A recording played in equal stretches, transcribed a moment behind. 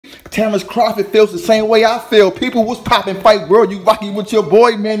Terence Crawford feels the same way I feel. People, what's popping, Fight World? You rocking with your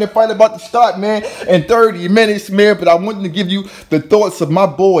boy, man. The fight about to start, man, in 30 minutes, man. But I wanted to give you the thoughts of my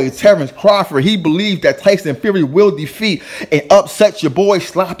boy, Terence Crawford. He believed that Tyson Fury will defeat and upset your boy,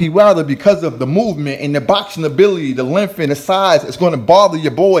 Sloppy Wilder, because of the movement and the boxing ability, the length and the size. It's going to bother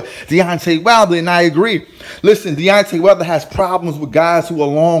your boy, Deontay Wilder, and I agree. Listen, Deontay Wilder has problems with guys who are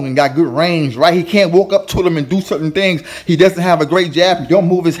long and got good range, right? He can't walk up to them and do certain things. He doesn't have a great jab. He don't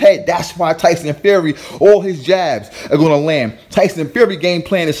move his head. That's why Tyson Fury, all his jabs are going to land. Tyson Fury game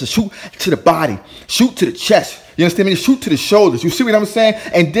plan is to shoot to the body, shoot to the chest. You understand me? Shoot to the shoulders. You see what I'm saying?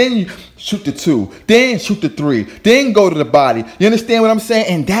 And then you shoot the 2, then shoot the 3, then go to the body. You understand what I'm saying?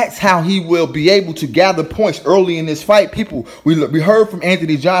 And that's how he will be able to gather points early in this fight. People, we heard from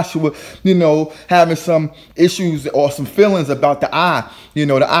Anthony Joshua, you know, having some issues or some feelings about the eye, you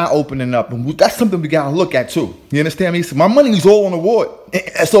know, the eye opening up. And that's something we got to look at too. You understand me? So my money is all on the Ward.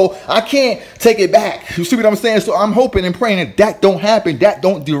 So I can't take it back. You see what I'm saying? So I'm hoping and praying that that don't happen. That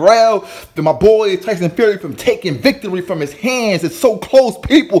don't derail my boy Tyson Fury from taking victory from his hands. It's so close,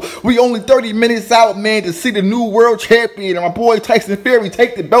 people. We only 30 minutes out, man, to see the new world champion and my boy Tyson Fury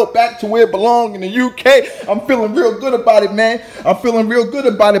take the belt back to where it belongs in the UK. I'm feeling real good about it, man. I'm feeling real good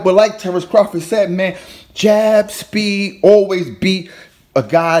about it. But like Terence Crawford said, man, jab speed always beat a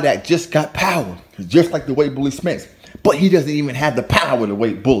guy that just got power. Just like the way Bully Smith. But he doesn't even have the power to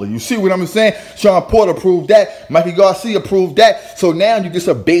weight Bully. You see what I'm saying? Sean Porter proved that. Mikey Garcia proved that. So now you're just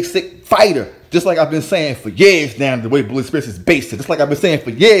a basic fighter. Just like I've been saying for years now, the way Bully Smith is basic. Just like I've been saying for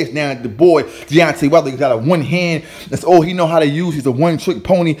years now, the boy Deontay Wilder got a one hand. That's all he know how to use. He's a one-trick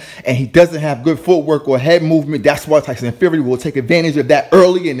pony, and he doesn't have good footwork or head movement. That's why Tyson Fury will take advantage of that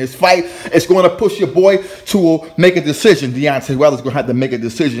early in this fight. It's going to push your boy to make a decision. Deontay Wilder's going to have to make a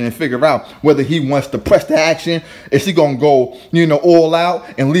decision and figure out whether he wants to press the action. Is he going to go, you know, all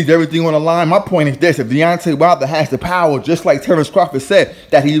out and leave everything on the line? My point is this: if Deontay Wilder has the power, just like Terence Crawford said,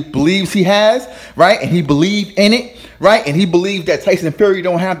 that he believes he has, right, and he believed in it, right, and he believed that Tyson Fury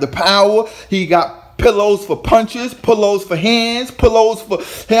don't have the power. He got pillows for punches, pillows for hands, pillows for,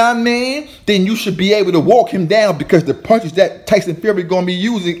 you know what I mean? Then you should be able to walk him down, because the punches that Tyson Fury gonna be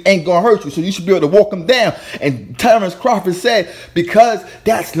using ain't gonna hurt you. So you should be able to walk him down. And Terence Crawford said, because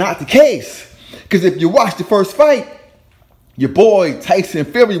that's not the case. Because if you watch the first fight, your boy Tyson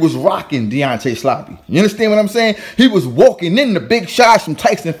Fury was rocking Deontay Sloppy. You understand what I'm saying? He was walking in the big shots from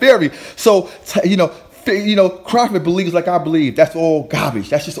Tyson Fury. So, you know, Crawford believes like I believe. That's all garbage.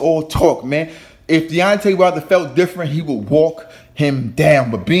 That's just all talk, man. If Deontay Wilder felt different, he would walk him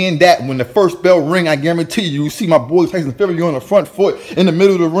down. But being that when the first bell ring, I guarantee you see my boy Tyson Fury on the front foot in the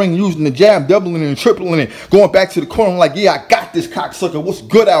middle of the ring, using the jab, doubling and tripling it, going back to the corner like, yeah, I got this cocksucker. What's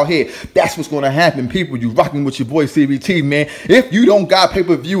good out here? That's what's going to happen, people. You rocking with your boy CBT, man. If you don't got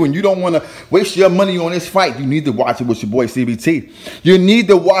pay-per-view and you don't want to waste your money on this fight, you need to watch it with your boy CBT. You need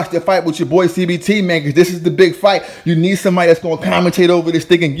to watch the fight with your boy CBT, man, because this is the big fight. You need somebody that's going to commentate over this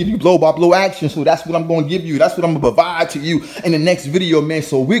thing and give you blow-by-blow action. So that's what I'm going to give you. That's what I'm going to provide to you in the next video, man.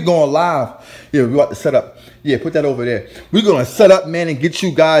 So we're going live. Yeah, we're about to set up. Yeah, put that over there. We're going to set up, man, and get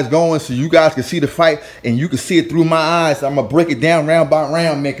you guys going so you guys can see the fight and you can see it through my eyes. I'm going to break it down round by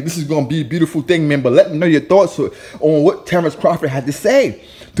round, man, because this is going to be a beautiful thing, man. But let me know your thoughts on what Terence Crawford had to say.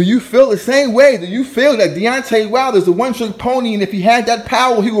 Do you feel the same way? Do you feel that Deontay Wilder is a one-trick pony, and if he had that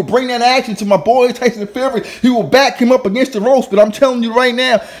power, he will bring that action to my boy Tyson Fury? He will back him up against the ropes. But I'm telling you right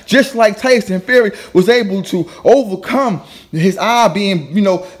now, just like Tyson Fury was able to overcome his eye being, you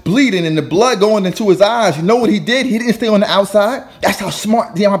know, bleeding and the blood going into his eyes, you know what he did? He didn't stay on the outside. That's how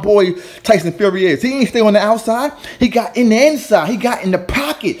smart my boy Tyson Fury is. He didn't stay on the outside. He got in the inside. He got in the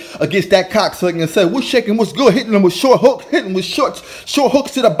pocket against that cocksucker and said, what's shaking, what's good? Hitting him with short hooks, hitting him with short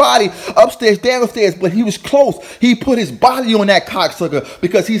hooks to the body, upstairs, downstairs. But he was close. He put his body on that cocksucker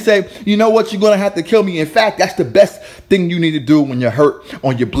because he said, you know what, you're going to have to kill me. In fact, that's the best thing you need to do when you're hurt,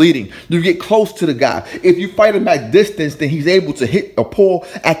 or you're bleeding. You get close to the guy. If you fight him at distance, then he's able to hit or pull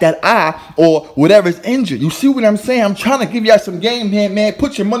at that eye or whatever's injured. You see what I'm saying? I'm trying to give y'all some game here, man.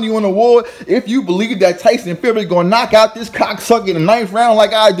 Put your money on the Ward. If you believe that Tyson Fury gonna knock out this cocksucker in the 9th round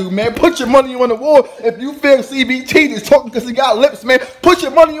like I do, man, put your money on the Ward. If you feel CBT is talking because he got lips, man, put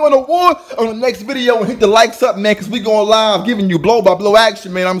your money on the Ward on the next video and hit the likes up, man, because we going live giving you blow-by-blow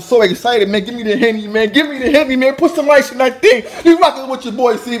action, man. I'm so excited, man. Give me the Henny, man. Give me the Henny, man. Put some ice in that thing. You rocking with your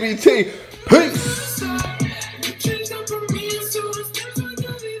boy CBT. Peace.